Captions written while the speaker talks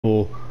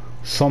will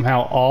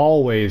somehow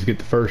always get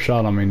the first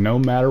shot on me no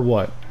matter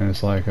what, and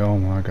it's like, oh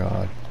my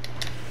god.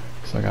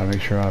 So I gotta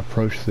make sure I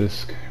approach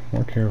this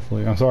more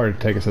carefully. I'm sorry to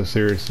take it so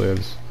seriously.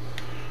 It's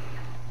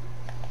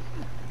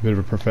a bit of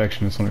a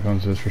perfectionist when it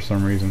comes to this for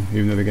some reason,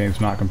 even though the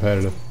game's not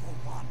competitive.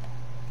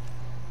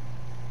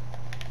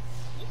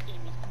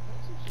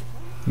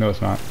 No,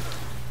 it's not.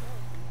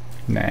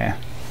 Nah.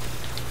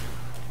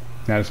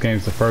 Now this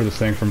game's the furthest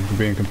thing from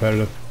being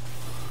competitive.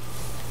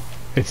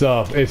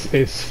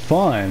 It's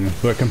fun,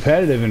 but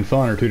competitive and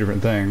fun are two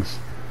different things.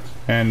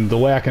 And the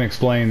way I can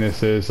explain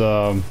this is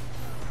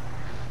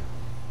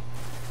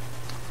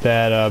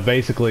that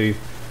basically,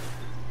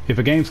 if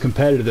a game's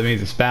competitive, that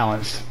means it's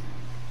balanced.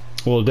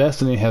 Well,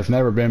 Destiny has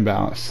never been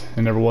balanced.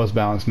 It never was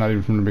balanced, not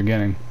even from the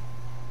beginning.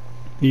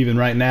 Even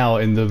right now,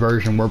 in the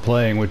version we're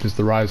playing, which is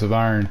the Rise of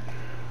Iron,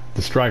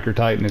 the Striker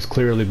Titan is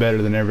clearly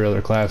better than every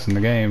other class in the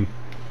game.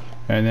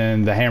 And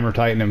then the Hammer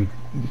Titan and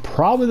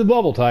probably the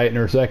Bubble Titan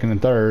are second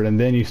and third, and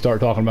then you start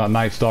talking about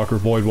Night Stalker,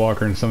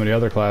 Voidwalker, and some of the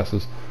other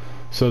classes.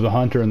 So the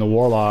Hunter and the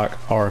Warlock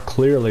are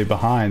clearly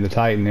behind the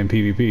Titan in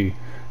PvP.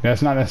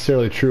 That's not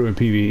necessarily true in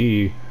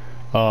PvE,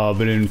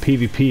 but in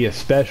PvP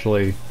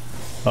especially,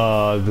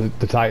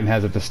 the Titan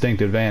has a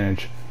distinct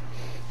advantage.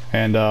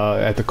 And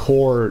at the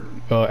core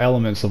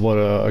elements of what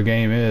a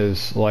game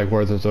is, like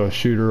whether it's a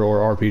shooter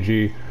or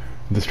RPG,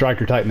 the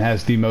Striker Titan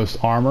has the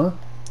most armor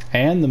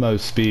and the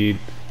most speed,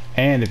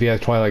 and if he has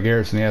Twilight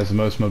Garrison, he has the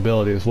most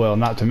mobility as well.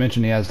 Not to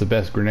mention he has the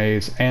best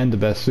grenades and the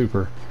best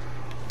super.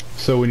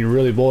 So when you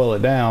really boil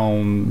it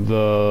down,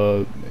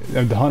 the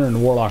Hunter and the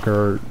Warlock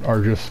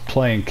are just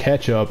playing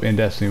catch up in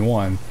Destiny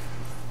 1.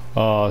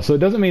 So it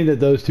doesn't mean that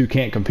those two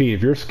can't compete.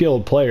 If you're a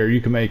skilled player,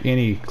 you can make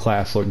any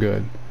class look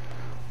good.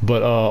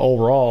 But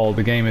overall,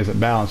 the game isn't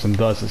balanced, and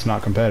thus it's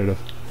not competitive.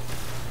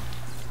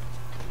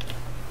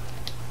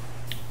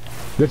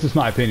 This is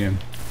my opinion.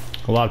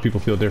 A lot of people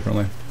feel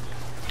differently.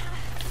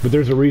 But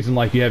there's a reason,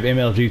 like, you have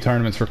MLG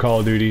tournaments for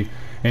Call of Duty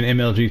and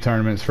MLG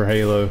tournaments for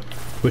Halo,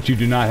 but you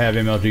do not have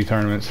MLG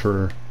tournaments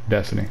for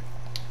Destiny.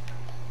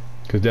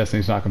 Because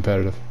Destiny's not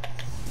competitive.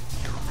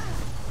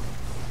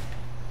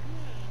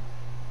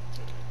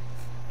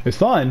 It's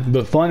fun,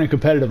 but fun and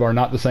competitive are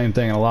not the same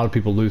thing, and a lot of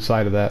people lose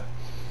sight of that.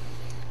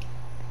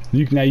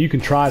 Now you can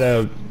try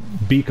to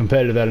be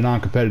competitive at a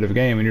non-competitive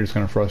game, and you're just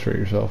going to frustrate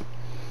yourself.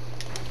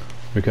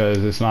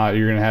 Because it's not,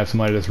 you're gonna have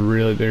somebody that's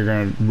really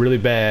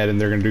bad, and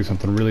they're gonna do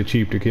something really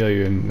cheap to kill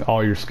you, and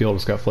all your skill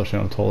just got flushed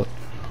down the toilet.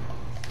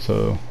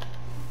 So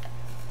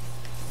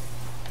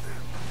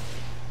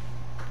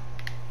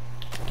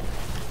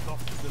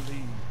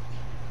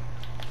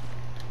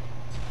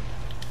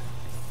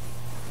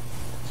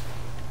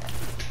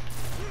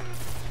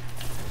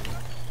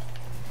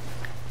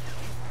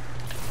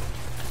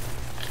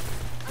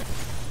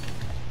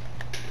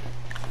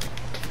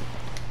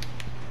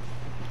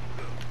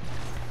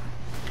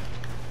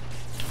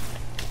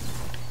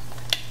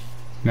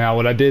now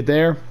what I did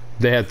there,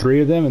 they had 3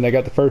 of them, and they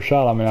got the first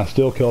shot on me, and I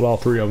still killed all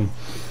 3 of them.